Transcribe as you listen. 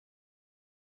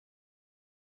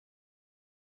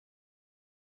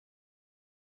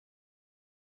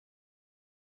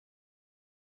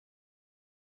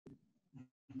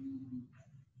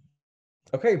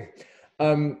Okay.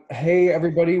 Hey,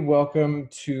 everybody. Welcome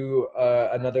to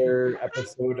another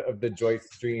episode of the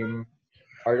JoyceStream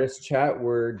Artist Chat.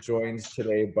 We're joined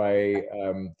today by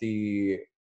the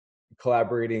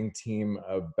collaborating team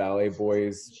of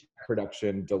BalletBoyz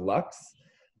production Deluxe.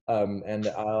 I'm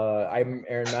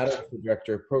Aaron Mattocks, the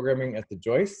Director of Programming at the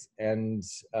Joyce, and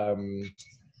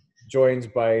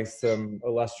joined by some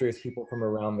illustrious people from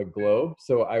around the globe.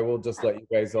 So I will just let you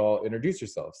guys all introduce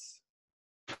yourselves.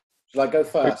 Shall I go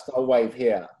first? I'll wave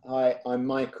here. Hi, I'm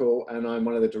Michael, and I'm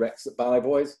one of the directors at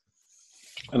BalletBoyz.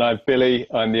 And I'm Billy.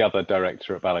 I'm the other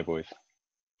director at BalletBoyz.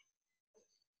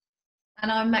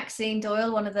 And I'm Maxine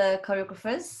Doyle, one of the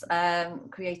choreographers.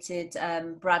 Created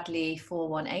Bradley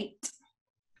 418.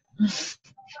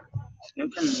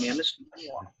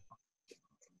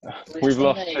 We've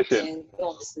lost Xiexin.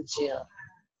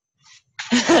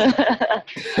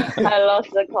 I lost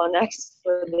the connection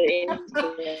for the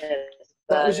internet.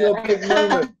 That was your big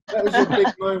moment. That was your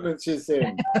big moment,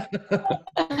 Xiexin.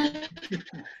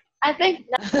 I think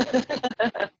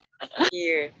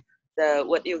here,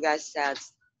 what you guys said,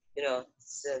 you know,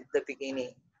 it's the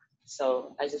beginning.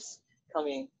 So I just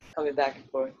coming back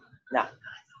for now.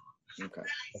 Okay.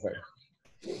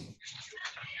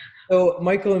 So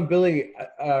Michael and Billy,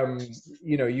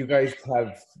 you know, you guys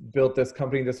have built this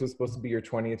company. This was supposed to be your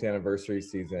 20th anniversary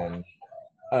season.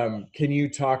 Can you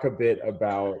talk a bit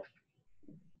about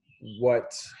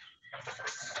what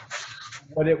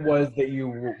it was that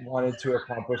you wanted to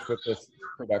accomplish with this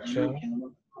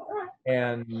production,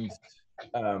 and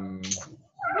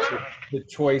the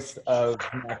choice of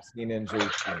Maxine and Xie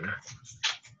Xin?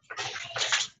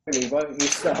 Billy, why don't you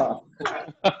start?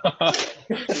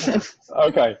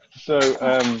 Okay, so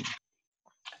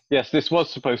yes, this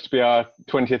was supposed to be our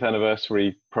 20th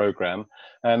anniversary program,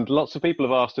 and lots of people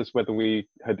have asked us whether we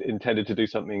had intended to do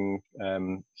something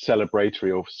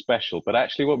celebratory or special, but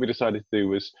actually what we decided to do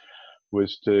was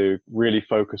to really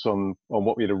focus on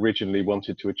what we had originally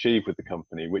wanted to achieve with the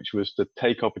company, which was to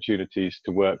take opportunities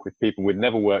to work with people we'd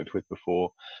never worked with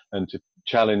before, and to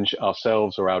challenge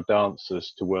ourselves or our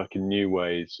dancers to work in new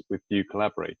ways with new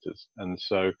collaborators. And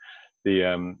so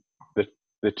the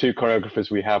two choreographers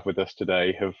we have with us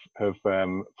today have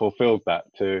fulfilled that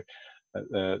to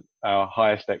our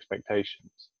highest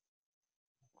expectations.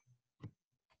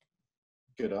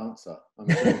 Good answer.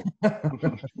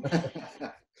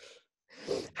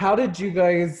 How did you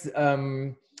guys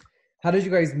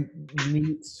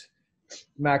meet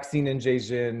Maxine and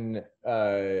Xie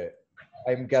Xin?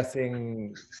 I'm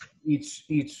guessing each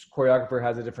choreographer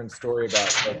has a different story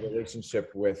about their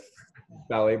relationship with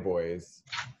BalletBoyz.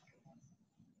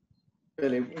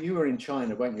 Billy, you were in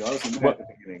China, weren't you? I was in there at the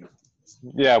beginning.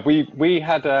 Yeah, we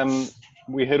had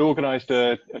organised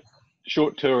a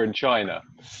short tour in China,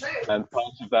 and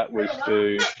part of that was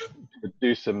to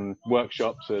do some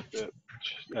workshops at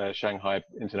Shanghai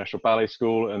International Ballet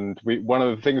School, and one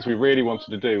of the things we really wanted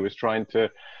to do was trying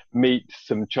to meet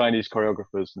some Chinese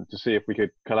choreographers and to see if we could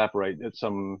collaborate at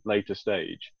some later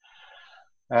stage.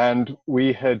 And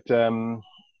we had done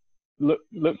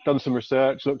some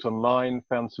research, looked online,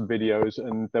 found some videos,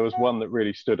 and there was one that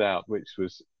really stood out, which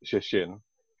was Xie Xin.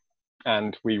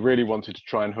 And we really wanted to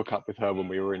try and hook up with her when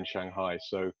we were in Shanghai.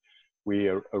 So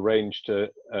we arranged a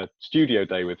studio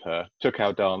day with her, took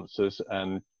our dancers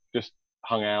and just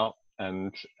hung out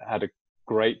and had a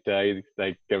great day.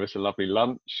 They gave us a lovely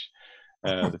lunch.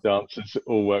 The dancers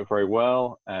all worked very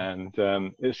well, and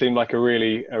it seemed like a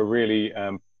really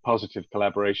positive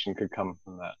collaboration could come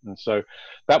from that. And so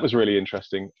that was really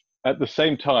interesting. At the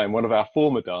same time, one of our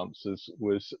former dancers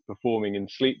was performing in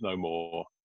Sleep No More,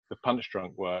 the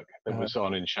Punchdrunk work that was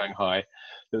on in Shanghai,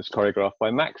 that was choreographed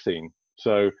by Maxine.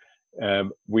 So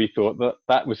we thought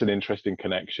that was an interesting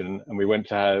connection, and we went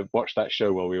to watch that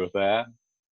show while we were there,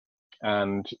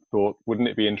 and thought, wouldn't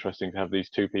it be interesting to have these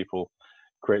two people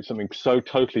create something so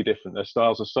totally different? Their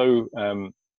styles are so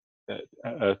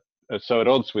at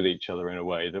odds with each other in a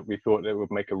way that we thought it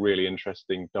would make a really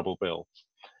interesting double bill.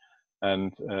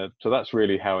 And so that's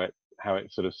really how it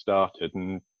sort of started.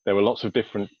 And there were lots of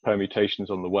different permutations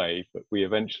on the way, but we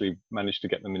eventually managed to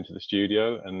get them into the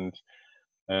studio and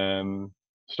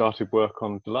started work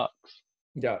on Deluxe.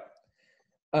 Yeah.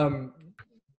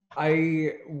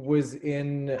 I was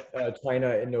in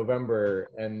China in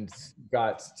November and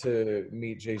got to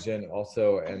meet Xie Xin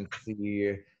also and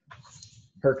see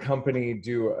her company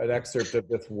do an excerpt of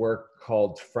this work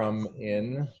called From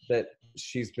In that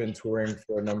she's been touring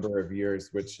for a number of years,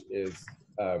 which is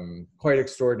quite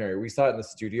extraordinary. We saw it in the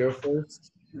studio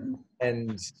first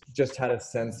and just had a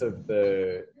sense of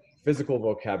the physical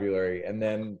vocabulary, and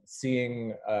then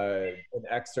seeing an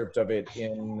excerpt of it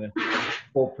in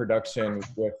full production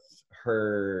with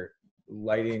her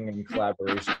lighting and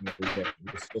collaboration and everything.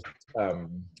 It's just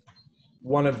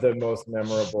one of the most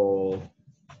memorable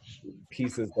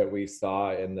pieces that we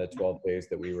saw in the 12 days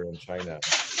that we were in China.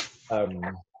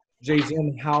 Xie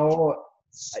Xin, how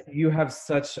you have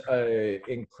such a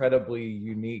incredibly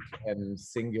unique and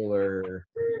singular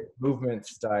movement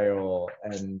style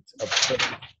and approach.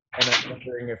 And I'm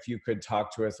wondering if you could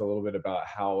talk to us a little bit about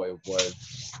how it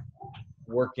was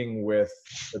working with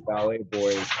the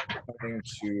BalletBoyz, trying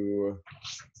to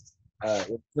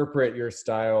interpret your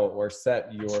style or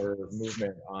set your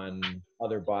movement on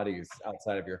other bodies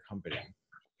outside of your company.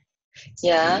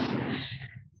 Yeah.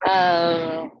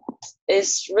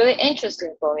 It's really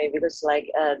interesting for me because like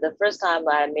the first time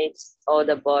I meet all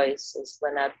the boys is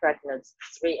when I'm pregnant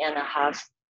 3.5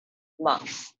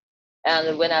 months.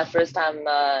 And when I first time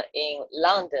in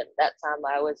London, that time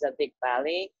I was a big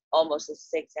ballet, almost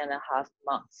 6.5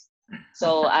 months.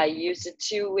 So I used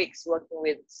 2 weeks working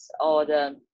with all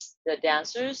the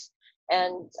dancers,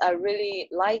 and I really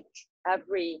like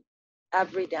every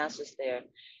dancers there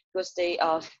because they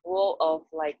are full of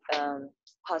like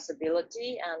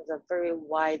possibility and a very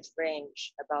wide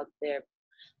range about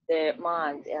their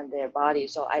mind and their body.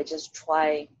 So I just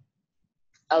try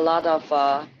a lot of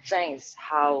things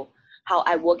how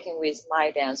I working with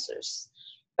my dancers.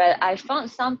 But I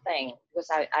found something because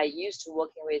I used to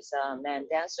working with a man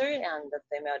dancer and the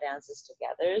female dancers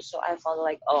together. So I found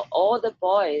like all the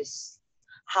boys,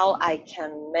 how I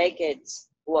can make it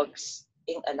works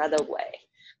in another way.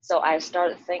 So I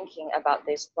started thinking about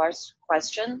this first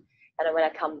question. And when I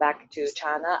come back to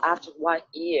China after 1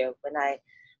 year, when I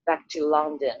back to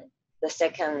London, the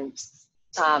second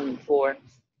time for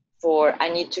I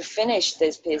need to finish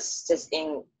this piece just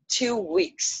in 2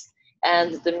 weeks.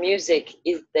 And the music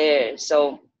is there.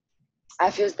 So I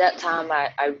feel that time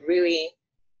I really,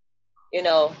 you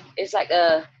know, it's like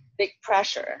a big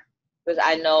pressure because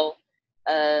I know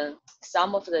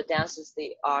some of the dances,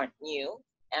 they are new.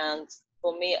 And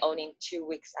for me, only in 2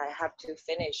 weeks, I have to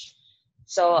finish.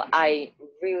 So I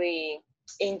really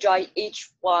enjoy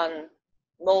each one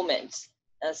moment,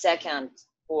 second,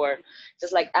 for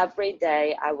just like every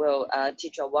day I will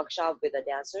teach a workshop with the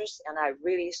dancers, and I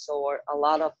really saw a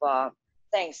lot of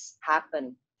things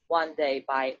happen one day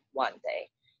by one day.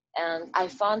 And I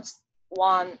found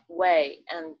one way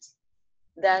and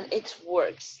then it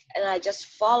works. And I just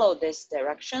follow this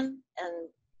direction and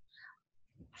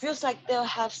feels like they'll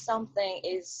have something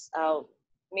is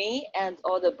me and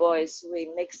all the boys, we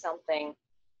make something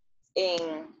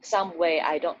in some way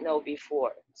I don't know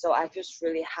before. So I feel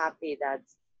really happy that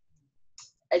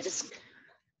I just,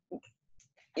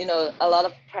 you know, a lot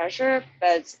of pressure,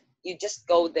 but you just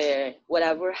go there,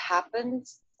 whatever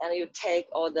happens, and you take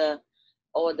all the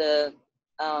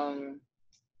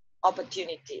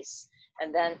opportunities,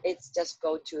 and then it's just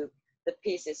go to the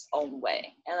piece's own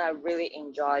way. And I really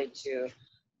enjoy to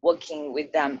working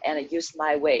with them and use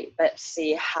my way, but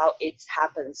see how it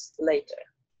happens later.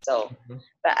 So,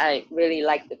 but I really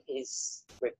like the piece,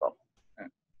 Ripple.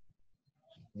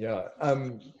 Yeah.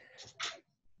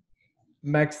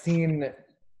 Maxine,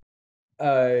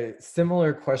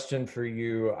 similar question for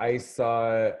you. I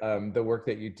saw the work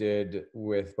that you did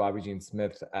with Bobby Jean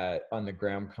Smith on the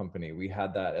Graham Company. We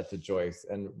had that at the Joyce,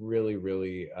 and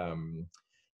really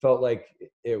felt like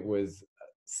it was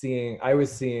I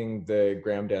was seeing the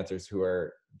Graham dancers, who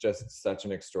are just such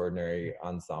an extraordinary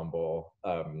ensemble,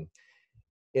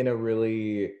 in a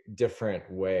really different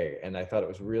way. And I thought it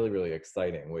was really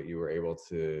exciting what you were able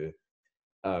to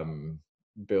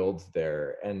build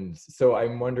there. And so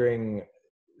I'm wondering,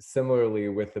 similarly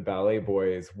with the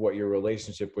BalletBoyz, what your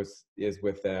relationship is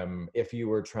with them, if you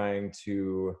were trying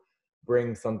to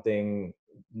bring something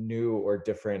new or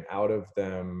different out of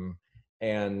them.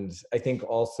 And I think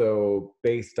also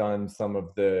based on some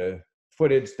of the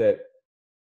footage that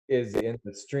is in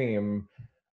the stream,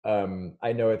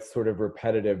 I know it's sort of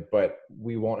repetitive, but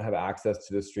we won't have access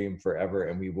to the stream forever,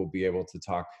 and we will be able to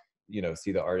talk, you know,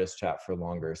 see the artist chat for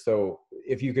longer. So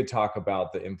if you could talk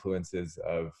about the influences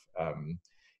of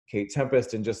Kate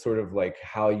Tempest and just sort of like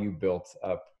how you built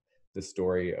up the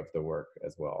story of the work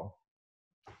as well.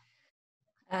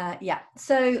 Yeah,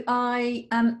 so I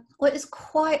well, it was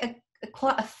quite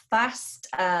a fast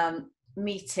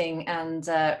meeting and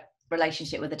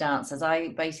relationship with the dancers. I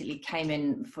basically came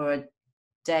in for a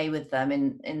day with them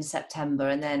in September,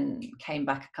 and then came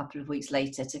back a couple of weeks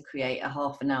later to create a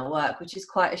half-an-hour work, which is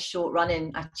quite a short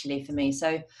run-in actually for me.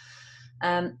 So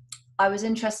I was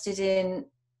interested in,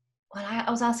 well,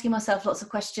 I was asking myself lots of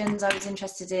questions. I was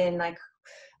interested in like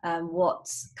what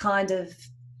kind of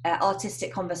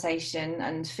artistic conversation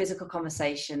and physical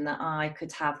conversation that I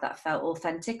could have that felt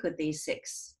authentic with these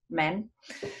 6 men.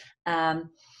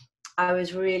 I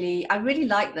really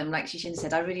liked them, like Xie Xin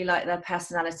said. I really liked their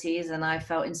personalities, and I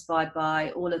felt inspired by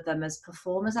all of them as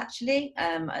performers, actually.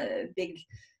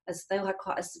 As they all had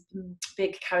quite a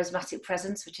big charismatic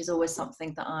presence, which is always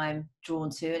something that I'm drawn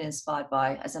to and inspired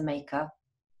by as a maker.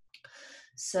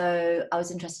 So I was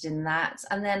interested in that.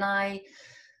 And then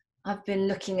I've been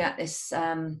looking at this,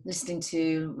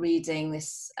 reading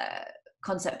this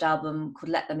concept album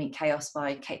called Let Them Eat Chaos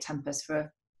by Kate Tempest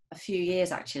for a few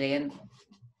years, actually. And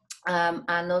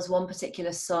there was one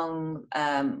particular song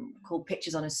called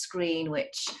Pictures on a Screen,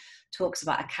 which talks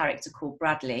about a character called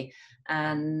Bradley.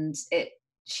 And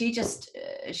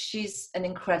she's an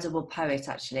incredible poet,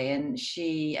 actually. And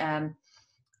she,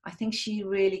 I think she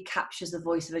really captures the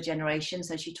voice of a generation.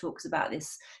 So she talks about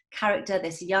this character,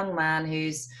 this young man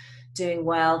who's doing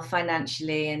well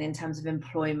financially and in terms of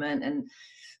employment, and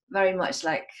very much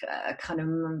like a kind of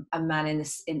a man in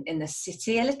the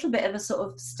city, a little bit of a sort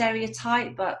of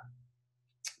stereotype, but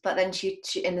then she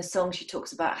in the song she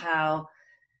talks about how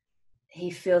he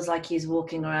feels like he's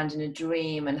walking around in a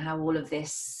dream, and how all of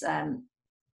this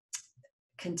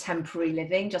contemporary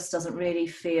living just doesn't really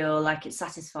feel like it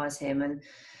satisfies him,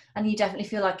 and you definitely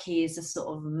feel like he is a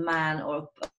sort of man or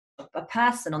a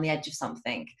person on the edge of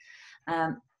something.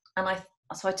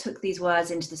 So I took these words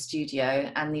into the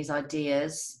studio and these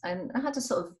ideas, and I had a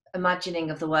sort of imagining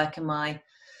of the work in my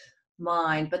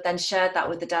mind, but then shared that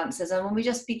with the dancers. And when we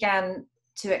just began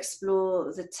to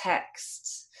explore the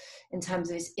text in terms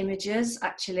of its images,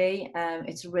 actually,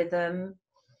 its rhythm,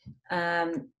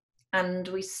 and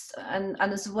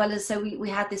as well as, so we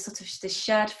had this sort of this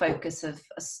shared focus of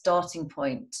a starting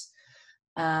point.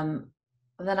 And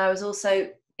then I was also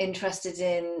interested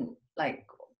in like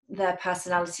their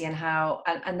personality and how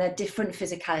and their different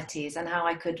physicalities, and how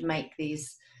I could make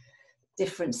these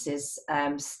differences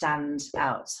stand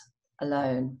up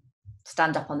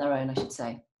on their own, I should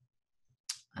say.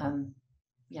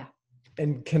 Yeah.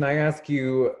 And can I ask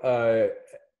you,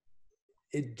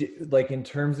 like in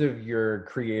terms of your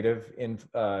creative,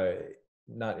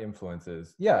 not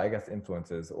influences, I guess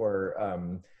influences,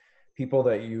 or people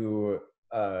that you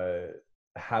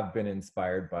have been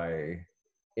inspired by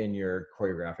in your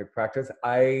choreographic practice,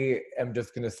 I am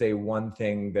just going to say one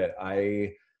thing that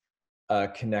I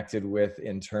connected with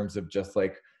in terms of just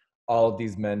like all of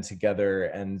these men together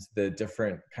and the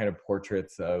different kind of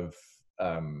portraits of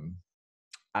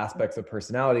aspects of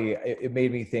personality. It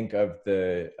made me think of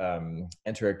the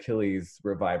Enter Achilles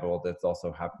revival that's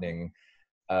also happening.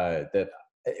 That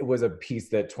it was a piece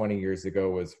that 20 years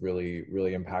ago was really,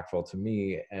 really impactful to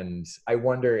me. And I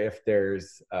wonder if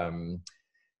there's,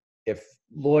 if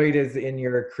Lloyd is in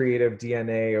your creative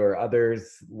DNA or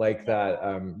others like that.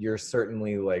 You're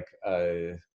certainly like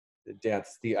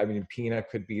dance. I mean, Pina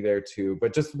could be there too,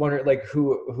 but just wonder like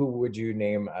who would you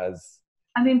name as?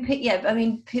 I mean,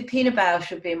 Pina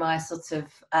Bausch would be my sort of,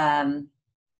 kind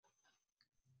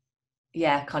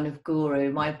of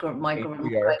guru, my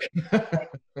guru.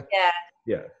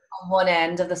 Yeah. On one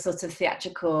end of the sort of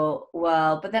theatrical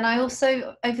world. But then I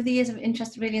also, over the years, have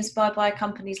interested, really inspired by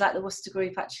companies like the Worcester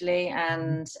Group, actually,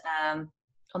 and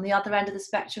on the other end of the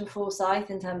spectrum, Forsyth,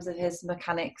 in terms of his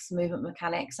mechanics, movement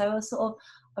mechanics. So a sort of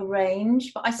a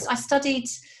range. But I studied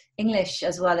English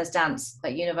as well as dance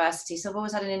at university, so I've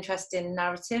always had an interest in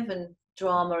narrative and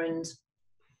drama and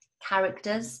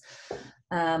characters.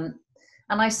 And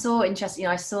I saw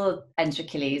I saw Enter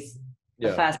Achilles the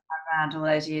first time around all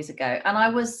those years ago, and I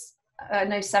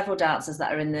know several dancers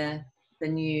that are in the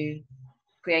new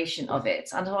creation of it,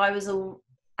 and I was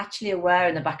actually aware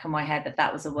in the back of my head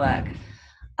that was a work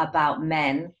about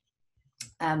men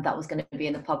that was going to be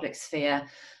in the public sphere.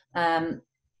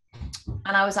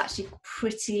 And I was actually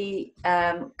pretty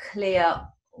clear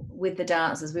with the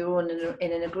dancers. We were all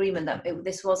in an agreement that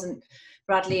this wasn't,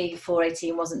 Bradley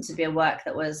 418 wasn't to be a work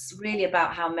that was really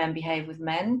about how men behave with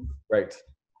men. Right.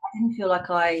 I didn't feel like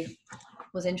I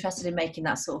was interested in making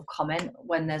that sort of comment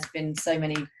when there's been so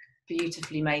many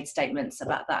beautifully made statements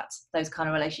about those kind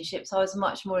of relationships. I was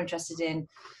much more interested in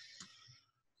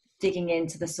digging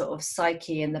into the sort of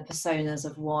psyche and the personas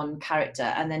of one character,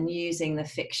 and then using the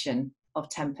fiction of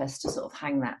Tempest to sort of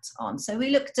hang that on. So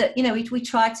we looked at, we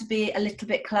tried to be a little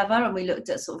bit clever, and we looked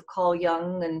at sort of Carl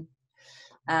Jung, and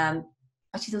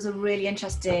actually there was a really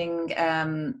interesting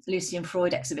Lucian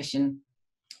Freud exhibition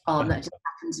on that just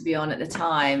happened to be on at the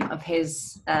time of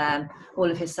his all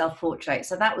of his self-portraits.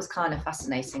 So that was kind of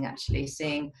fascinating, actually,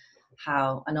 seeing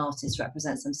how an artist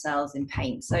represents themselves in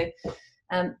paint. So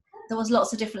there was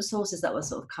lots of different sources that were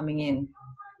sort of coming in.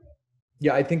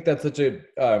 Yeah, I think that's such a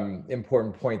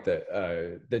important point, that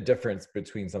the difference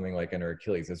between something like Enter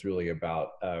Achilles is really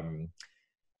about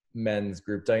men's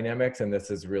group dynamics, and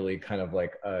this is really kind of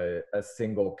like a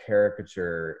single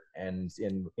caricature, and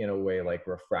in a way like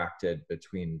refracted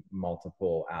between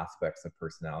multiple aspects of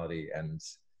personality and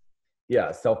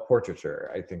self-portraiture.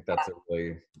 I think that's a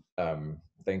really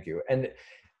thank you. And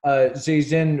Xie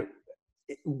Xin,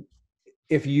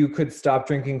 if you could stop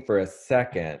drinking for a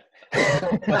second.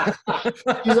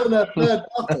 She's on her third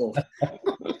bottle.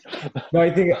 No, I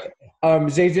think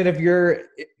Xie Xin, if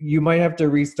you might have to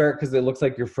restart because it looks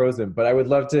like you're frozen, but I would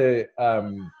love to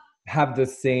have the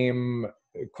same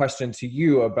question to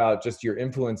you about just your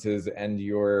influences and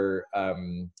your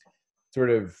sort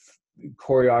of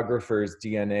choreographer's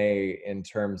DNA in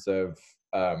terms of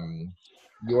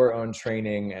your own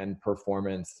training and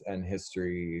performance and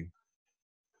history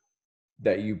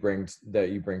that you bring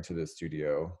to the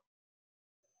studio.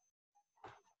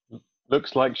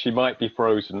 Looks like she might be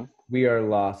frozen. We are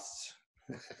lost.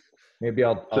 Maybe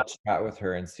I'll chat with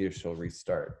her and see if she'll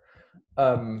restart.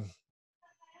 So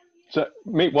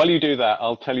while you do that,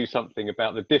 I'll tell you something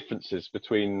about the differences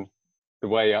between the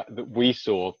way that we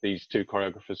saw these two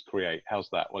choreographers create. How's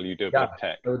that? While you do a bit of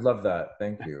tech. I would love that.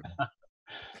 Thank you.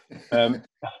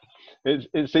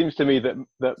 It seems to me that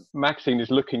Maxine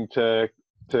is looking to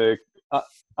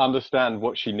understand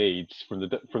what she needs from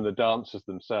the dancers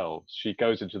themselves. She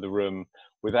goes into the room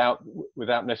without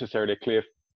necessarily a clear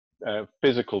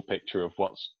physical picture of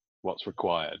what's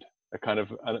required. A kind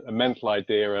of a mental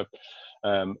idea of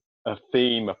a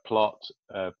theme, a plot,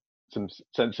 some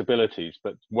sensibilities,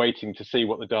 but waiting to see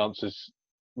what the dancers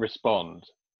respond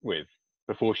with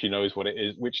before she knows what it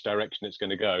is, which direction it's going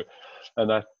to go.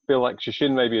 And I feel like Xie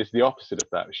Xin maybe is the opposite of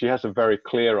that. She has a very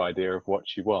clear idea of what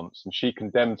she wants, and she can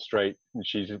demonstrate, and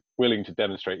she's willing to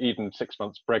demonstrate, even 6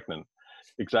 months pregnant,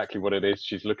 exactly what it is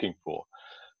she's looking for.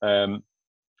 And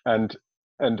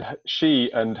she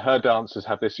and her dancers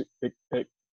have this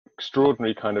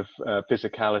extraordinary kind of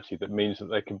physicality that means that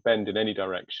they can bend in any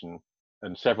direction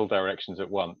and several directions at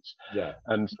once. Yeah.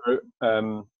 And so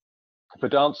for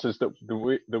dancers that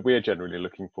we're generally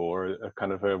looking for a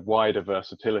kind of a wider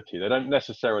versatility, they don't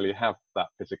necessarily have that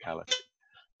physicality.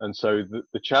 And so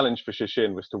the challenge for Xie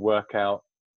Xin was to work out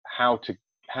how to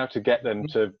get them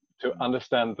to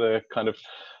understand the kind of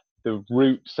the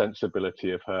root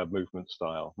sensibility of her movement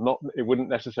style. It wouldn't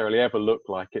necessarily ever look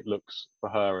like it looks for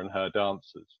her and her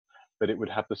dancers, but it would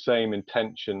have the same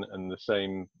intention and the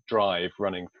same drive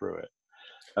running through it.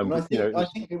 And I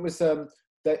think it was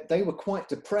they were quite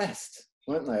depressed,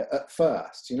 weren't they, at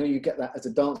first? You know, you get that as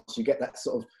a dancer, you get that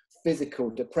sort of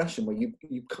physical depression where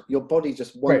your body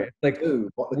just won't do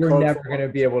what the we're never going to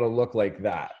be able to look like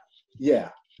that. Yeah.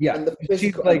 And the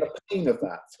physical and the pain of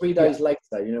that. 3 days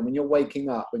later, you know, when you're waking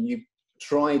up and you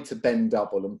tried to bend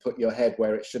double and put your head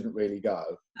where it shouldn't really go,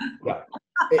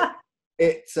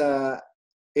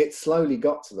 it slowly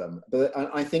got to them. But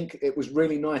I think it was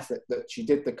really nice that she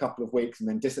did the couple of weeks and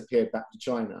then disappeared back to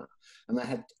China, and they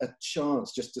had a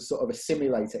chance just to sort of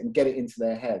assimilate it and get it into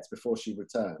their heads before she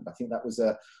returned. I think that was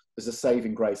a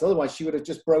saving grace. Otherwise, she would have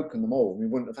just broken them all. We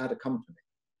wouldn't have had a company.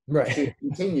 Right. She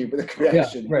continued with the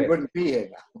creation. We wouldn't be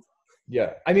here now.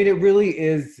 Yeah. I mean, it really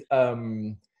is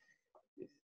to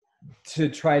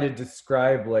try to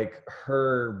describe like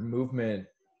her movement.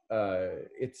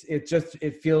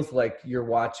 It feels like you're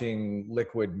watching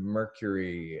liquid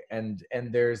mercury, and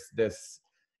there's this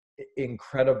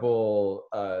incredible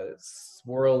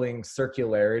swirling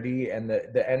circularity, and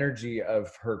the energy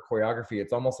of her choreography.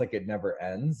 It's almost like it never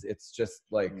ends. It's just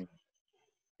like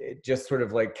it just sort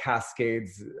of like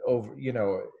cascades over, you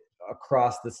know,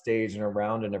 across the stage and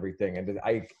around and everything. And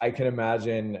I can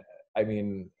imagine, I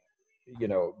mean, you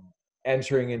know,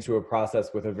 entering into a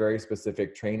process with a very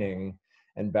specific training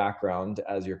and background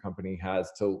as your company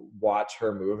has, to watch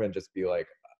her move and just be like,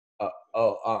 I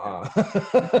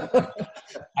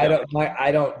don't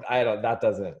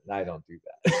do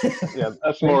that. Yeah,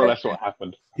 that's more or less what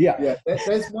happened. Yeah.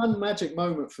 There's one magic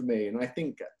moment for me, and I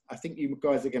think you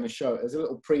guys are going to show it. There's a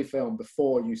little pre-film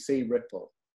before you see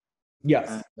Ripple.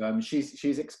 Yes. And,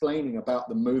 she's explaining about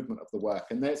the movement of the work,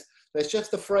 and there's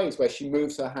just a phrase where she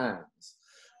moves her hands,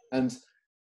 and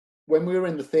when we were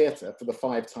in the theatre for the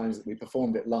 5 times that we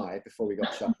performed it live before we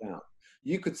got shut down,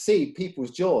 you could see people's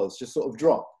jaws just sort of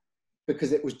drop,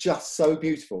 because it was just so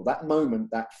beautiful. That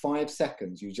moment, that 5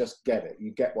 seconds, you just get it.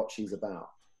 You get what she's about.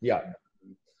 Yeah.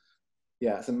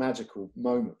 Yeah, it's a magical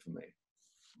moment for me.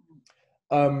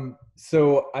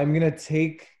 So I'm going to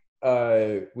take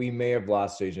we may have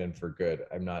lost Xie Xin for good.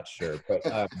 I'm not sure, but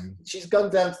she's gone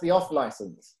down to the off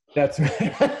license. That's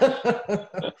right.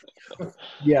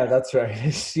 Yeah, that's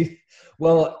right.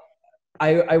 Well,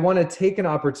 I want to take an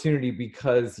opportunity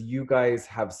because you guys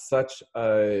have such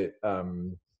a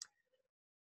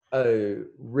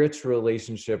rich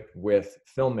relationship with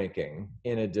filmmaking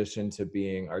in addition to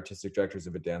being artistic directors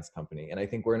of a dance company. And I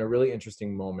think we're in a really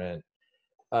interesting moment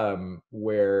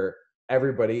where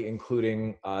everybody,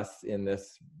 including us in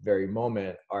this very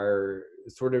moment, are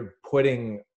sort of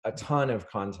putting a ton of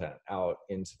content out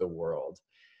into the world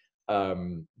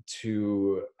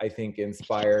to, I think,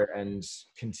 inspire and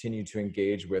continue to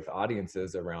engage with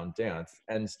audiences around dance,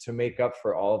 and to make up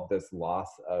for all of this loss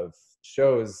of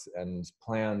shows and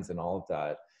plans and all of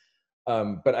that.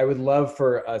 But I would love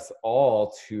for us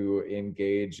all to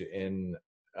engage in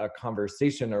a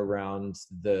conversation around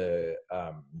the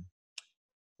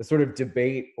sort of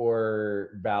debate or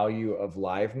value of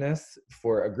liveness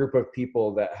for a group of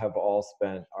people that have all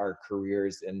spent our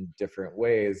careers in different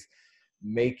ways,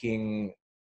 making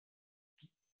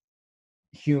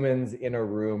humans in a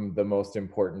room the most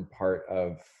important part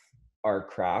of our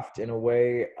craft in a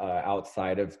way,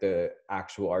 outside of the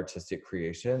actual artistic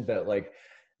creation, that like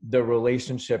the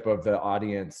relationship of the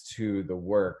audience to the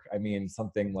work. I mean,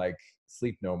 something like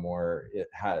Sleep No More, it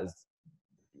has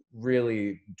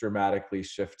really dramatically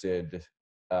shifted.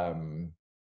 I mean,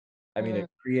 it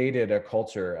created a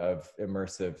culture of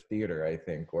immersive theater, I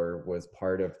think, or was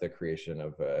part of the creation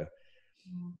of a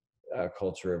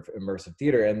culture of immersive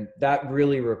theater. And that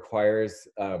really requires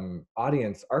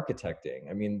audience architecting.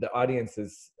 I mean, the audience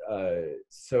is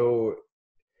so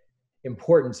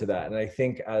important to that. And I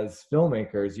think as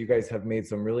filmmakers, you guys have made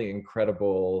some really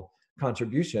incredible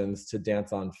contributions to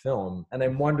dance on film. And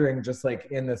I'm wondering, just like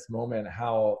in this moment,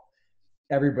 how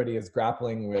everybody is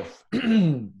grappling with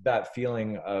that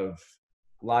feeling of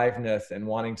liveness and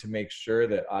wanting to make sure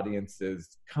that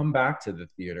audiences come back to the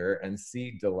theater and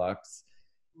see Deluxe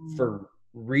for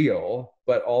real,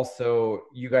 but also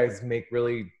you guys make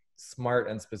really smart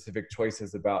and specific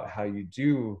choices about how you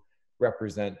do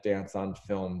represent dance on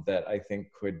film that I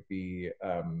think could be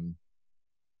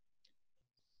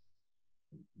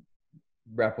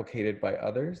replicated by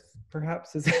others,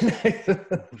 perhaps, is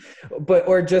but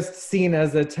or just seen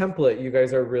as a template. You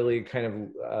guys are really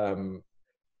kind of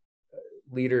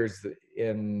leaders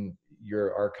in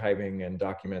your archiving and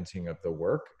documenting of the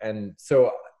work. And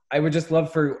so I would just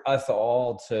love for us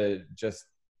all to just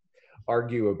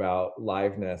argue about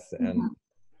liveness and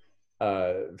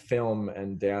film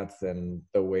and dance and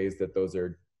the ways that those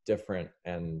are different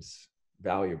and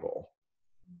valuable.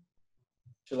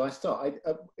 Shall I start?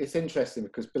 It's interesting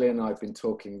because Billy and I have been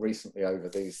talking recently over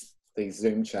these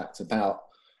Zoom chats about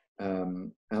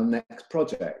our next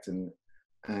project,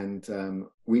 and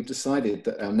we've decided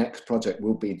that our next project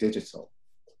will be digital,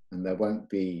 and there won't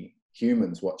be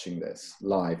humans watching this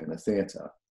live in a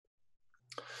theatre,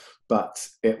 but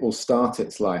it will start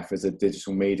its life as a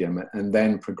digital medium and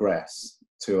then progress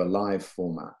to a live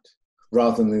format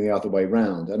rather than the other way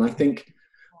round. And I think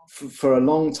for a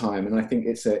long time, and I think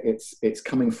it's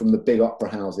coming from the big opera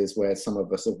houses where some of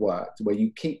us have worked, where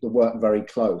you keep the work very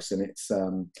close, and it's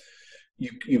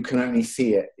you can only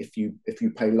see it if you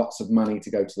pay lots of money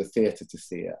to go to the theatre to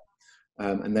see it.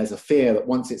 And there's a fear that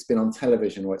once it's been on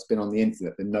television or it's been on the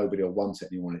internet, then nobody will want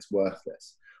it anymore and it's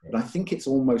worthless. But I think it's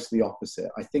almost the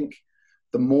opposite. I think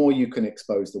the more you can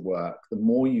expose the work, the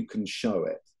more you can show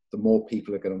it, the more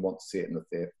people are going to want to see it in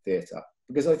the theatre.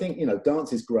 Because I think, you know,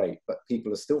 dance is great, but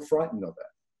people are still frightened of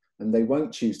it and they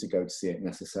won't choose to go to see it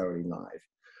necessarily live.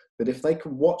 But if they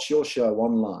can watch your show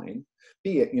online,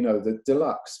 be it, you know, the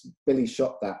Deluxe, Billy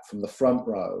shot that from the front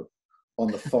row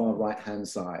on the far right-hand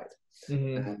side.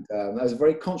 And that was a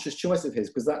very conscious choice of his,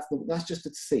 because that's just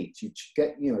a seat. You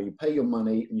get, you know, you pay your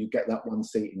money and you get that one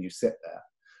seat and you sit there.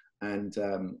 And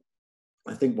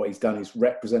I think what he's done is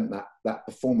represent that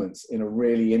performance in a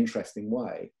really interesting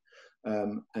way.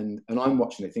 And I'm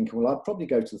watching it thinking, well, I'd probably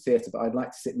go to the theatre, but I'd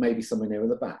like to sit maybe somewhere near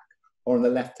the back or on the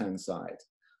left-hand side.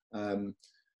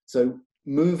 So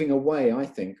moving away, I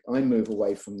think I move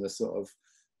away from the sort of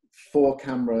 4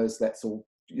 cameras, let's all,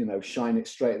 you know, shine it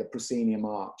straight at the proscenium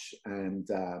arch and,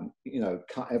 you know,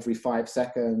 cut every 5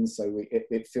 seconds. So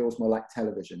it feels more like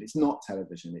television. It's not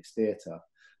television, it's theatre.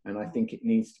 And I think it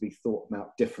needs to be thought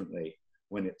about differently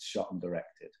when it's shot and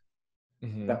directed.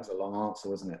 That was a long answer,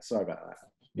 wasn't it? Sorry about that.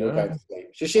 You're going to sleep.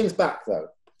 Xie Xin's back though.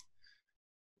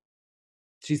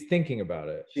 She's thinking about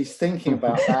it. She's thinking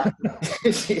about that.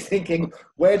 She's thinking,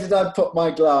 where did I put my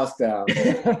glass down?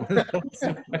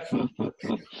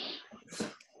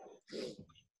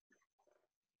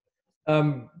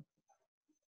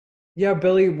 Yeah,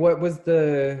 Billy, what was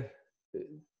the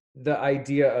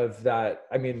idea of that?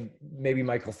 I mean, maybe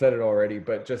Michael said it already,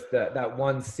 but just that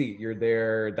one seat, you're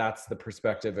there, that's the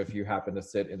perspective if you happen to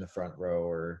sit in the front row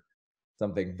or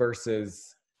something,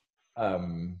 versus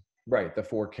right, the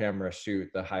 4-camera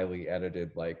shoot, the highly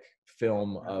edited like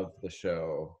film of the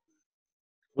show.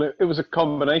 Well, it was a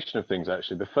combination of things,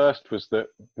 actually. The first was that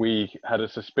we had a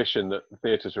suspicion that the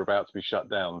theatres were about to be shut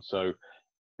down. So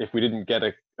if we didn't get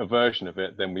a version of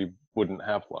it, then we wouldn't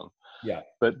have one. Yeah.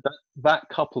 But that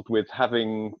coupled with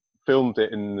having filmed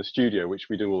it in the studio, which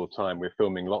we do all the time, we're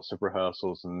filming lots of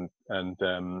rehearsals and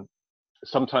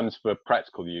sometimes for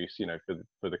practical use, you know,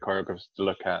 for the choreographers to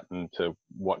look at and to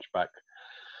watch back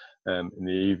in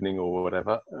the evening or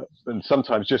whatever. And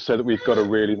sometimes just so that we've got a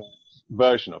really nice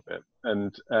version of it.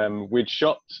 And we'd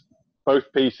shot both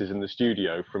pieces in the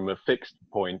studio from a fixed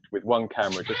point with one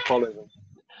camera, just following them,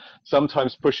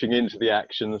 sometimes pushing into the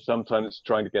action, sometimes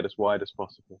trying to get as wide as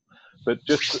possible. But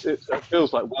just it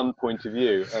feels like one point of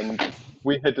view. And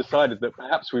we had decided that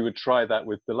perhaps we would try that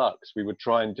with Deluxe. We would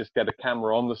try and just get a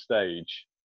camera on the stage,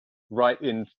 right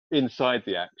inside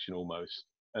the action almost,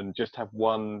 and just have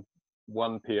one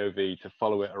POV to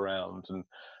follow it around.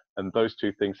 And those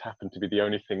two things happened to be the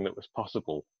only thing that was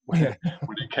possible when it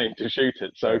came to shoot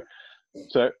it. So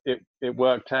it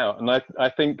worked out. And I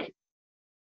think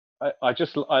I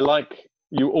like,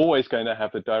 you're always going to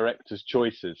have the director's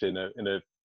choices in a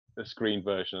screen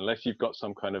version, unless you've got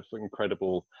some kind of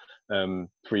incredible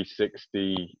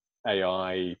 360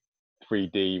 AI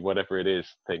 3D whatever it is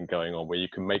thing going on, where you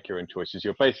can make your own choices.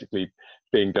 You're basically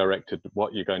being directed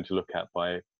what you're going to look at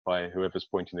by whoever's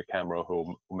pointing the camera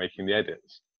or making the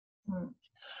edits.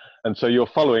 And so you're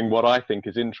following what I think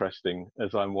is interesting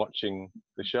as I'm watching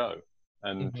the show,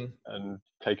 and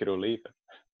take it or leave it.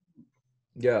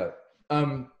 Yeah.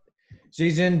 Xie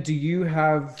Xin, do you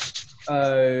have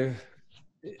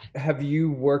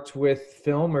you worked with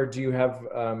film, or do you have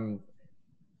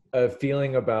a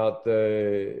feeling about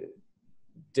the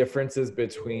differences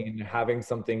between having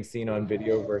something seen on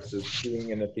video versus being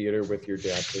in a theater with your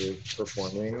dancers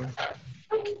performing?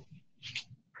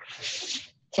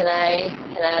 Can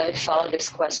I follow this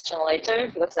question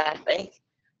later? Because I think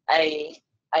I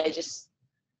just,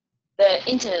 the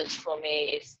internet for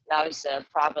me is now is a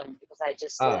problem, because I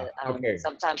just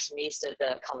sometimes miss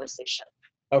the conversation.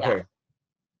 Okay.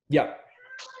 Yeah.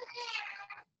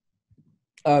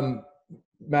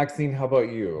 Maxine, how about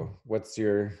you? What's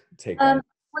your take on it?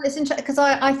 Well, it's interesting because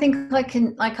I think I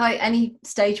can, any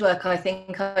stage work, I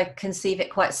think I conceive it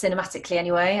quite cinematically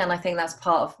anyway, and I think that's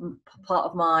part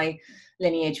of my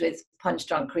lineage with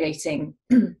Punchdrunk, creating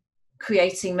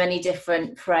many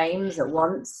different frames at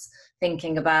once,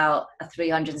 thinking about a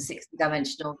 360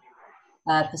 dimensional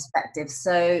perspective.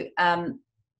 So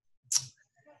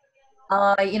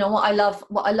what I love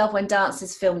when dance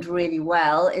is filmed really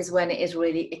well is when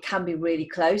it can be really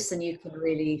close, and you can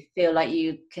really feel like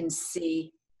you can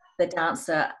see the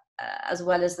dancer as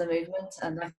well as the movement.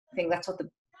 And I think that's what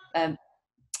the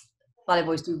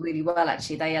BalletBoyz do really well.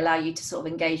 Actually, they allow you to sort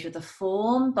of engage with the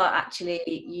form, but actually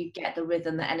you get the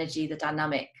rhythm, the energy, the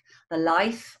dynamic, the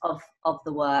life of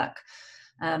the work.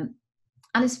 And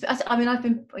it's, I mean, I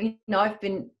think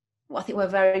we're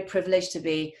very privileged to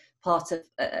be part of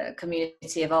a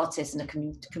community of artists and a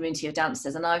community of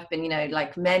dancers. And I've been,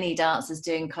 like many dancers,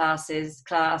 doing class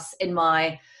in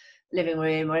my living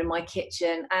room or in my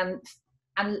kitchen, and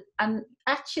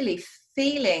actually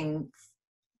feeling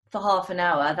for half an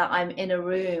hour that I'm in a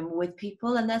room with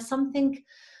people, and there's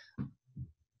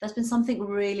been something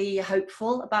really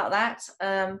hopeful about that.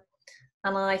 And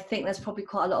I think there's probably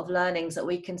quite a lot of learnings that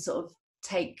we can sort of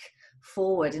take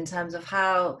forward in terms of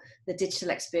how the digital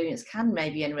experience can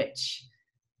maybe enrich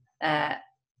our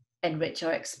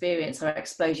experience or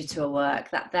exposure to a work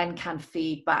that then can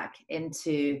feed back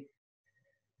into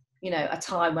a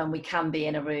time when we can be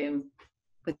in a room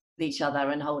with each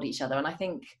other and hold each other. And I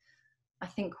think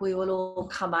we will all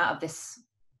come out of this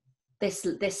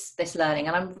learning,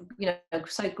 and I'm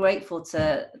so grateful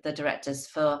to the directors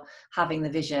for having the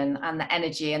vision and the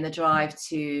energy and the drive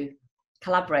to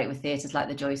collaborate with theatres like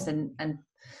the Joyce and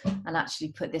actually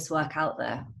put this work out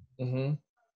there. Mm-hmm.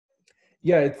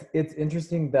 Yeah, it's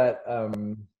interesting that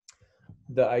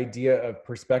the idea of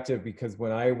perspective, because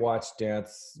when I watch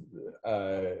dance,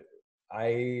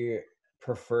 I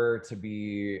prefer to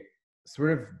be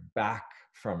sort of back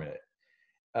from it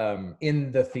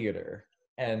in the theater.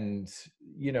 And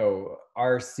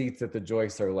our seats at the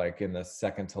Joyce are like in the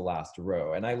second to last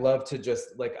row, and I love to just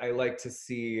I like to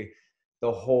see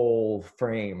the whole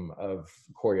frame of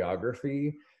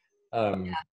choreography,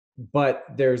 but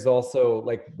there's also,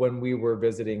 like, when we were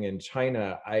visiting in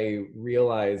China, I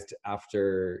realized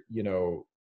after, you know,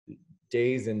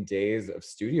 days and days of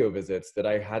studio visits that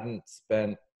I hadn't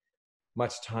spent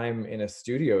much time in a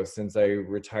studio since I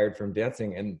retired from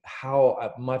dancing, and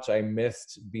how much I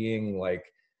missed being like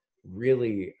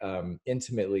really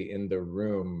intimately in the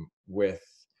room with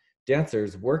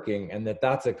dancers working, and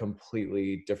that's a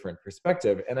completely different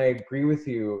perspective. And I agree with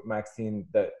you, Maxine,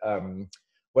 that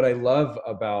what I love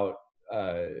about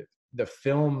the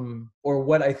film, or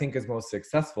what I think is most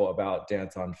successful about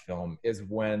dance on film, is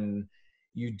when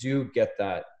you do get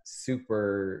that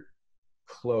super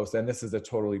close, and this is a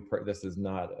totally this is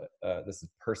not this is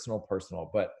personal,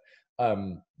 but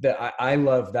that I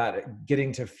love that,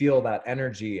 getting to feel that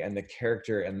energy and the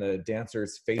character and the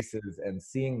dancers' faces and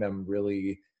seeing them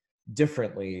really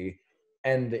differently.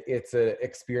 And it's an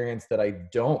experience that I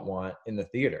don't want in the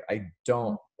theater. I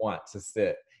don't want to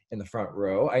sit in the front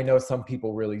row. I know some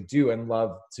people really do and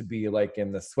love to be like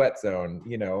in the sweat zone,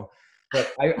 you know,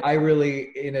 but I really,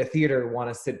 in a theater, want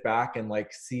to sit back and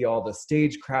like see all the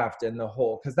stagecraft and the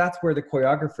whole, because that's where the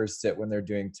choreographers sit when they're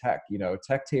doing tech. You know,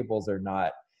 tech tables are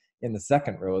not in the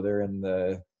second row, they're in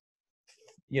the,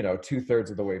 you know,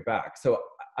 2/3 of the way back. So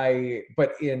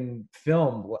but in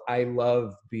film, I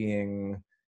love being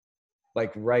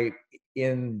like right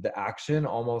in the action,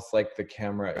 almost like the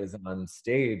camera is on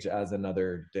stage as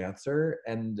another dancer.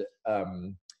 And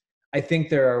I think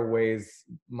there are ways,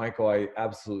 Michael, I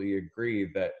absolutely agree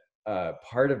that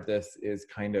part of this is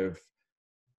kind of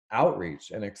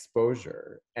outreach and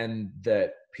exposure, and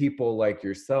that people like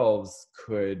yourselves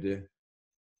could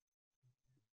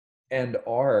and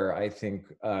are, I think,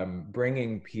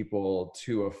 bringing people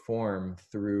to a form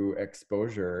through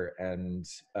exposure. And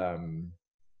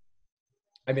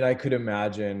I mean, I could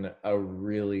imagine a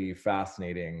really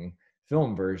fascinating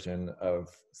film version of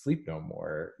Sleep No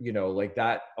More, you know, like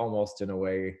that almost in a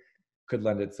way could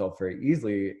lend itself very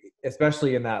easily,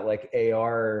 especially in that like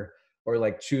AR or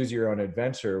like choose your own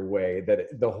adventure way,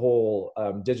 that the whole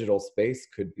digital space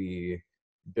could be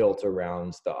built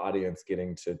around the audience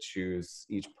getting to choose,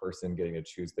 each person getting to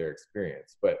choose their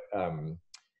experience. But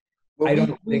Well, I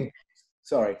don't think.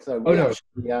 Sorry, so we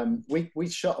actually, we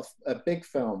shot a big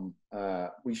film.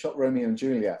 We shot Romeo and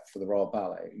Juliet for the Royal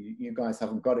Ballet. You guys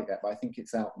haven't got it yet, but I think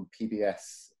it's out on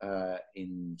PBS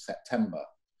in September.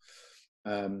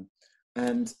 And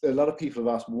a lot of people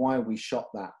have asked why we shot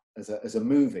that as a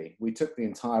movie. We took the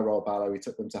entire Royal Ballet, we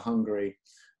took them to Hungary,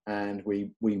 and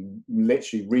we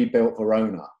literally rebuilt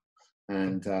Verona,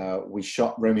 and we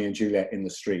shot Romeo and Juliet in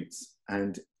the streets.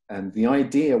 And the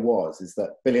idea is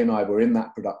that Billy and I were in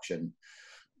that production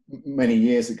many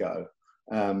years ago,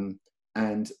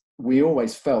 and we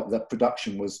always felt that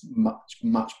production was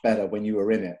much better when you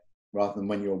were in it rather than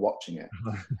when you were watching it.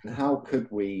 And how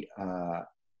could we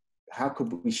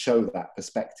show that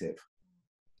perspective?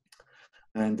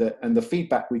 And the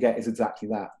feedback we get is exactly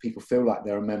that. People feel like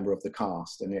they're a member of the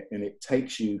cast, and it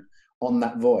takes you on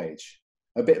that voyage.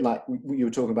 A bit like you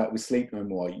were talking about with Sleep No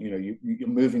More. You know, you're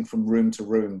moving from room to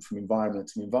room, from environment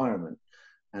to environment,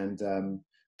 and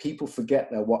people forget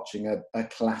they're watching a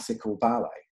classical ballet.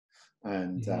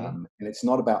 And it's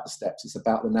not about the steps; it's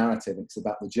about the narrative. It's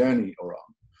about the journey you're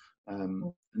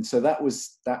on. And so that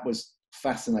was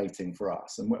fascinating for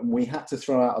us. And we had to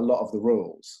throw out a lot of the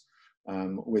rules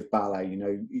with ballet. You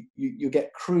know, you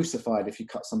get crucified if you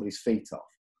cut somebody's feet off.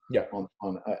 Yeah.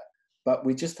 But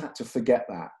we just had to forget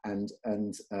that, and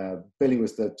Billy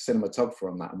was the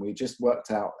cinematographer on that, and we just worked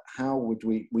out how would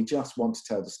we just want to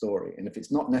tell the story, and if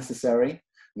it's not necessary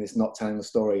and it's not telling the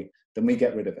story, then we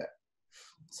get rid of it.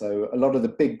 So a lot of the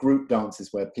big group dances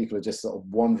where people are just sort of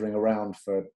wandering around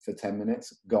for 10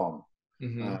 minutes, gone.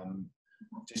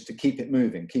 Just to keep it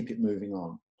moving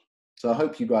on. So I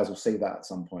hope you guys will see that at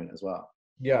some point as well.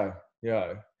 Yeah.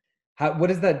 What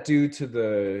does that do to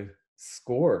the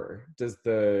score? Does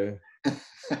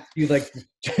you like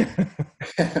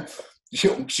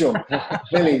sure.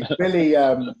 Billy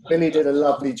did a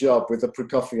lovely job with the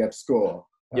Prokofiev score.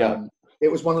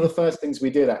 It was one of the first things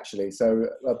we did, actually. So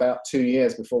about 2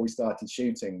 years before we started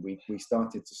shooting, we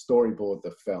started to storyboard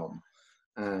the film,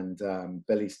 and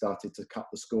Billy started to cut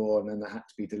the score, and then that had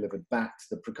to be delivered back to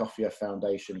the Prokofiev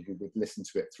Foundation, who would listen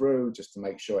to it through just to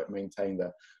make sure it maintained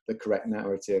the correct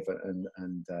narrative,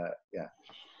 and yeah.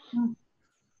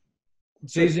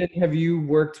 Xie Xin, have you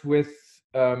worked with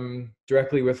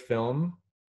directly with film?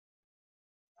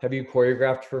 Have you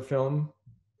choreographed for film?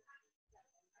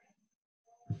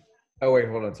 Oh wait,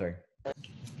 hold on, sorry.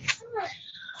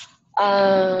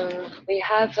 We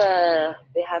have a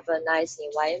nice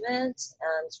environment,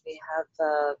 and we have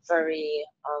a very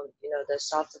the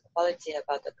soft quality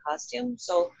about the costume.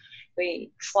 So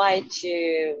we try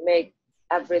to make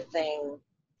everything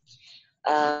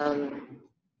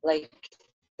like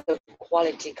the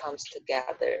quality comes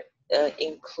together,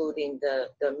 including the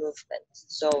movement.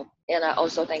 So, and I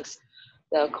also thanks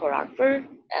the choreographer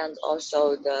and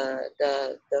also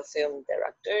the film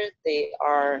director. They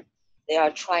are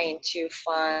trying to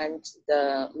find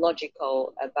the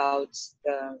logical about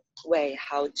the way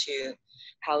how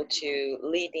to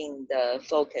leading the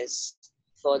focus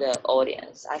for the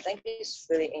audience. I think it's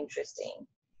really interesting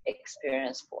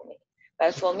experience for me.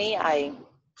 But for me, I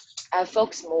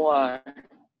focus more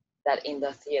that in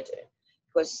the theater,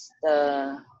 because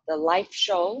the live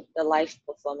show, the live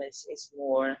performance is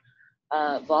more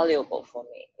valuable for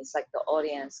me. It's like the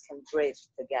audience can breathe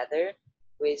together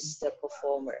with the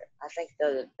performer. I think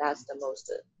that's the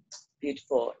most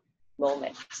beautiful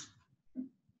moment.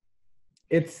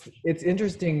 It's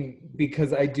interesting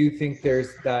because I do think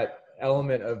there's that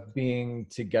element of being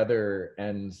together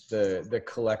and the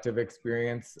collective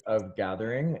experience of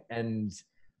gathering, and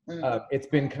it's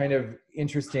been kind of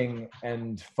interesting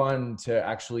and fun to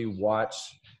actually watch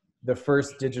the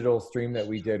first digital stream that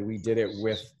we did it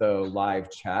with the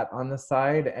live chat on the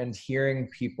side, and hearing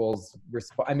people's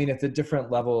response. I mean, it's a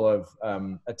different level of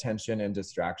attention and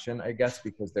distraction, I guess,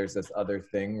 because there's this other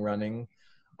thing running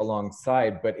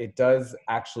alongside, but it does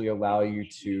actually allow you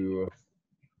to,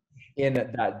 in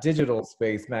that digital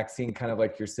space, Maxine, kind of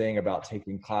like you're saying about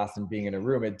taking class and being in a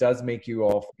room, it does make you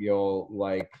all feel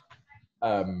like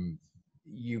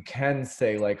you can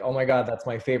say like, oh my God, that's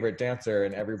my favorite dancer,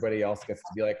 and everybody else gets to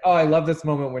be like, oh, I love this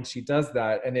moment when she does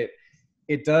that. And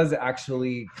it does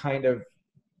actually kind of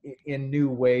in new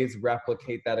ways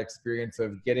replicate that experience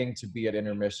of getting to be at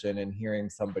intermission and hearing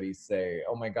somebody say,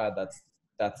 oh my God, that's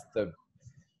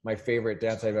my favorite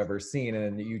dance I've ever seen,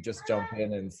 and you just jump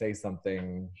in and say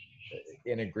something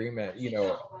in agreement,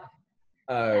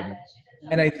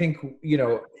 and I think,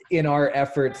 in our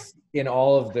efforts in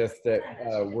all of this that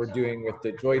we're doing with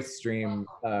the JoyceStream,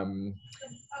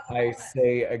 I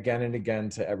say again and again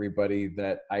to everybody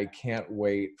that I can't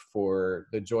wait for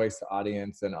the Joyce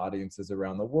audience and audiences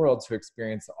around the world to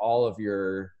experience all of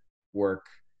your work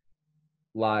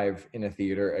live in a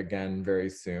theater again very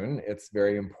soon. It's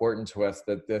very important to us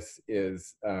that this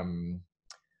is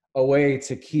a way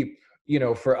to keep,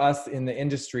 for us in the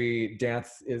industry,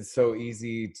 dance is so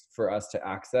easy for us to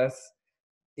access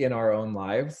in our own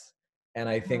lives. And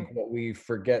I think what we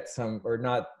forget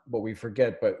not what we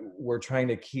forget, but we're trying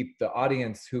to keep the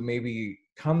audience who maybe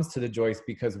comes to the Joyce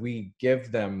because we give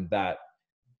them that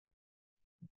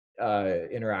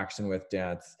interaction with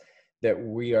dance, that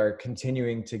we are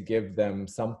continuing to give them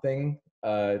something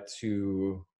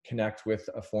to connect with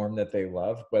a form that they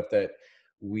love, but that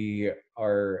we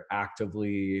are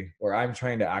actively, or I'm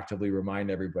trying to actively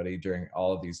remind everybody during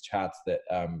all of these chats that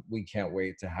we can't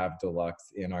wait to have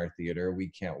Deluxe in our theater. We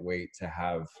can't wait to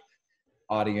have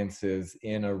audiences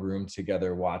in a room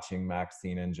together watching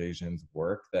Maxine and Xie Xin's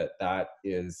work, that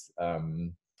is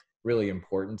really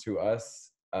important to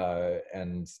us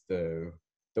and the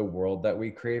world that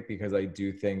we create, because I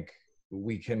do think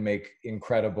we can make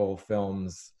incredible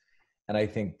films. And I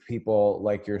think people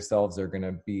like yourselves are going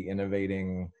to be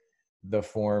innovating the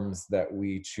forms that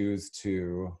we choose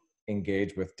to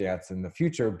engage with dance in the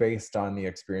future based on the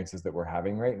experiences that we're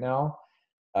having right now.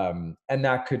 And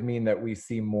that could mean that we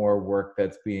see more work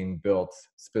that's being built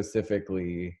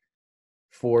specifically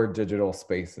for digital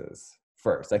spaces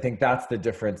first. I think that's the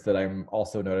difference that I'm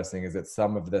also noticing, is that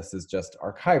some of this is just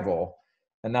archival,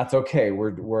 and that's okay.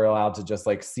 We're allowed to just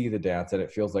like see the dance, and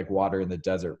it feels like water in the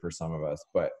desert for some of us.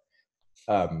 But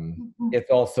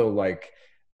it's also like,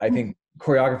 I think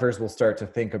choreographers will start to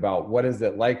think about what is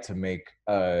it like to make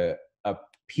a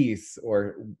piece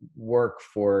or work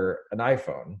for an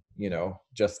iPhone,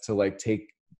 just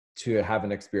to have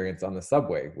an experience on the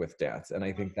subway with dance. And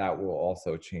I think that will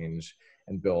also change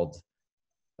and build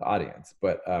the audience.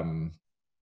 But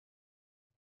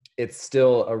it's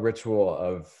still a ritual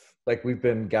of, like, we've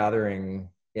been gathering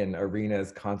in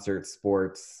arenas, concerts,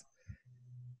 sports,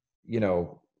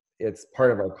 it's part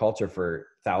of our culture for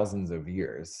thousands of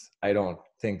years. I don't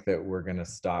think that we're going to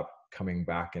stop coming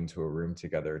back into a room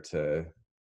together to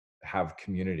have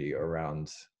community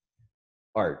around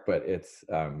art, but it's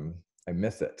I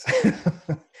miss it.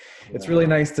 It's really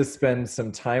nice to spend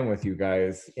some time with you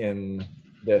guys in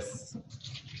this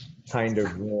kind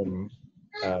of room.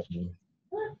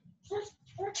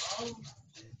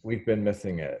 We've been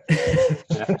missing it.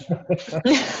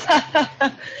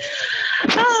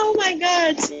 Oh my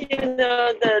God! You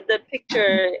know the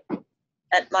picture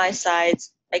at my side,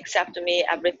 except me,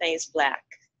 everything is black.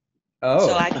 Oh.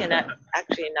 So I cannot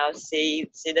actually now see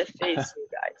the face, you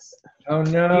guys. Oh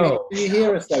no. Can you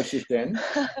hear us though, Xiexin?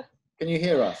 Can you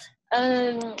hear us?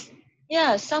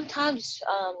 Yeah, sometimes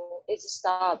it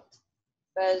stopped,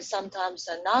 but sometimes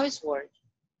now it's working.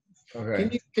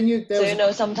 Okay. Can you? So you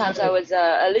know, sometimes I was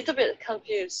a little bit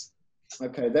confused.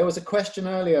 Okay, there was a question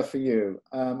earlier for you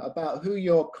about who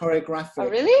your choreographic Oh,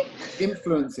 really?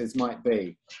 influences might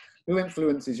be. Who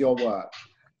influences your work?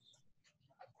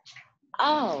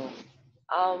 Oh,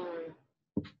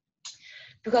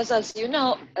 because as you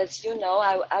know,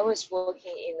 I was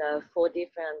working in 4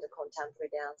 different contemporary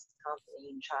dance company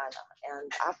in China,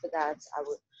 and after that,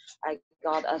 I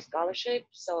got a scholarship,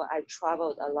 so I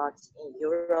traveled a lot in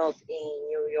Europe, in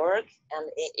New York,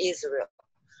 and in Israel.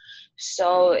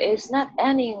 So it's not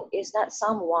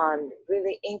someone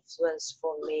really influenced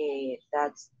for me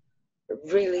that's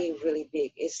really, really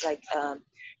big. It's like,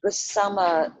 because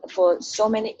for so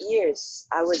many years,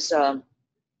 I was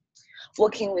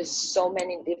working with so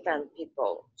many different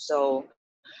people. So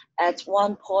at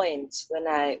one point when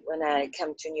I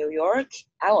came to New York,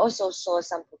 I also saw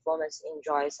some performance in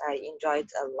Joyce. I enjoyed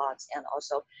a lot, and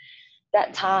also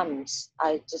that times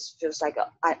I just feels like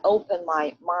I open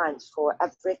my mind for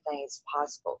everything is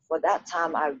possible. For that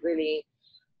time, I really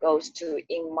goes to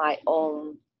in my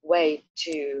own way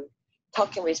to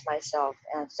talking with myself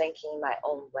and thinking my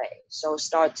own way. So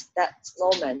start that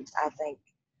moment, I think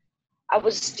I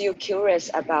was still curious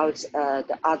about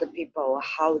the other people,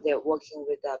 how they're working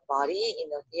with their body in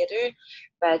the theater,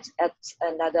 but at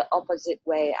another opposite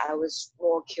way, I was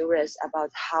more curious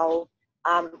about how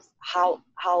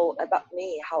about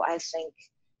me, how I think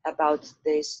about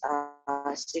this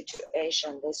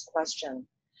situation, this question.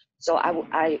 So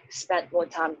I spent more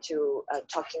time to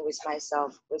talking with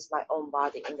myself, with my own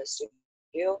body in the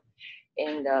studio,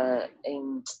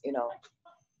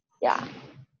 yeah.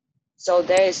 So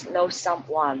there is no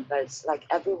someone, but it's like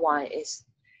everyone is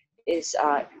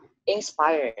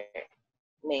inspired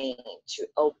me to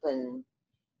open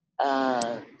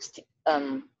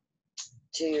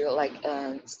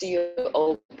still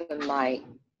open my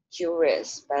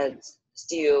curious, but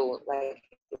still like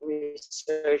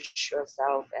research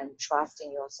yourself and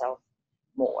trusting yourself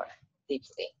more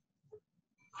deeply.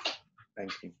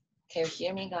 Thank you. Can you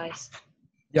hear me, guys?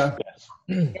 Yeah.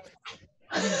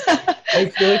 I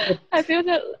feel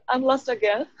that I'm lost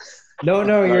again. No,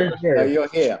 you're here. No, you're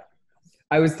here.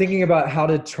 I was thinking about how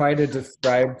to try to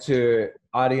describe to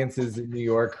audiences in New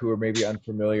York who are maybe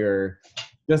unfamiliar,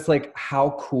 just like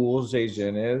how cool Xie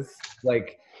Xin is,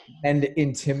 like, and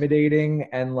intimidating,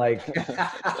 and like,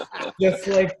 just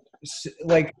like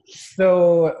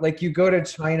so like you go to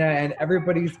China and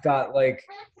everybody's got like,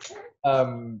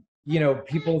 you know,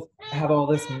 people have all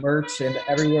this merch, and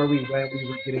everywhere we went, we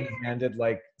were getting handed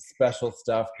like special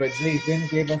stuff. But Xie Xin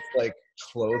gave us like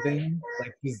clothing,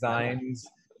 like designs,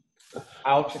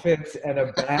 outfits, and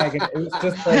a bag, and it was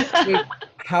just like, hey,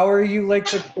 how are you like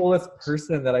the coolest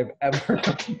person that I've ever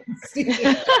seen?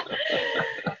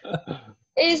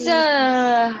 It's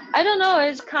I don't know.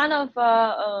 It's kind of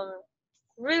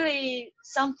really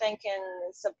something can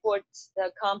support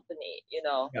the company, you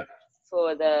know. Yeah.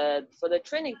 For the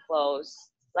training clothes,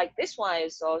 like this one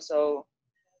is also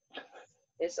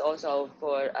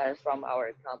for from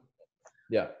our company.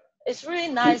 Yeah. It's really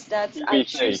nice that I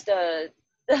choose the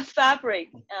fabric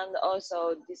and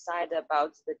also decide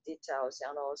about the details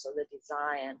and also the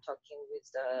design and talking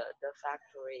with the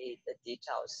factory, the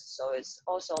details. So it's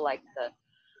also like the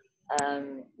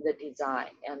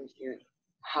design and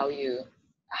how you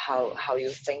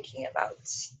thinking about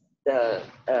the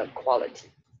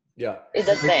quality. Yeah. It's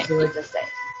the same. Like, it's the same.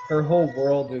 her whole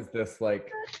world is this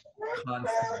like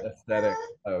constant aesthetic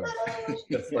of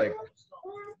just like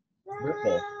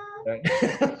ripple.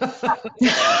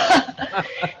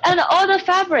 And all the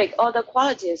fabric, all the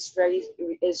quality is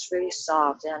really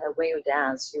soft, and when you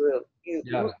dance, you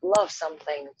love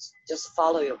something, just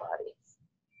follow your body.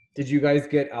 Did you guys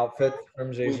get outfits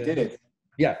from Xie Xin? We did.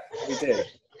 Yeah, we did.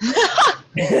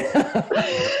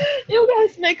 You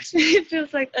guys makes me feel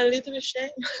like a little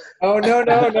ashamed. Oh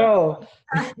no.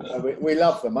 We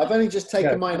love them. I've only just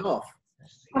taken mine off.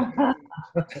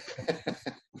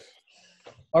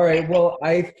 All right, well,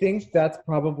 I think that's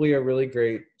probably a really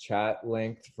great chat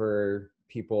length for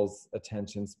people's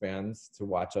attention spans to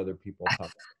watch other people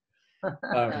talk.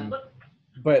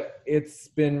 But it's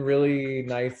been really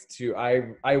nice to,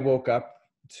 I woke up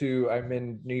I'm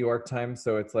in New York time,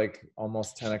 so it's like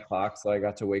almost 10 o'clock. So I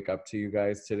got to wake up to you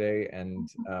guys today, and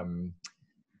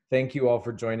thank you all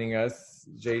for joining us.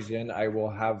 Xie Xin, I will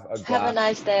have a glass. Have a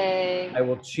nice day. I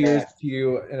will cheers to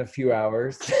you in a few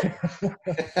hours.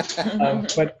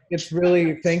 But it's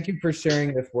really, thank you for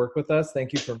sharing this work with us.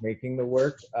 Thank you for making the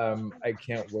work. I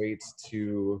can't wait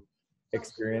to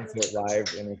experience it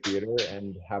live in a theater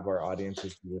and have our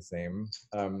audiences do the same.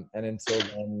 And until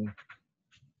then,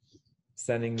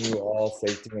 sending you all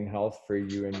safety and health for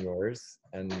you and yours.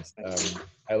 And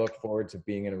I look forward to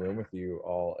being in a room with you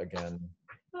all again.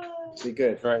 Be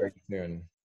good. Very soon.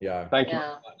 Yeah. Thank you.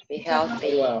 Yeah, be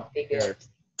healthy. Well. Be good.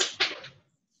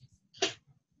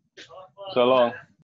 So long.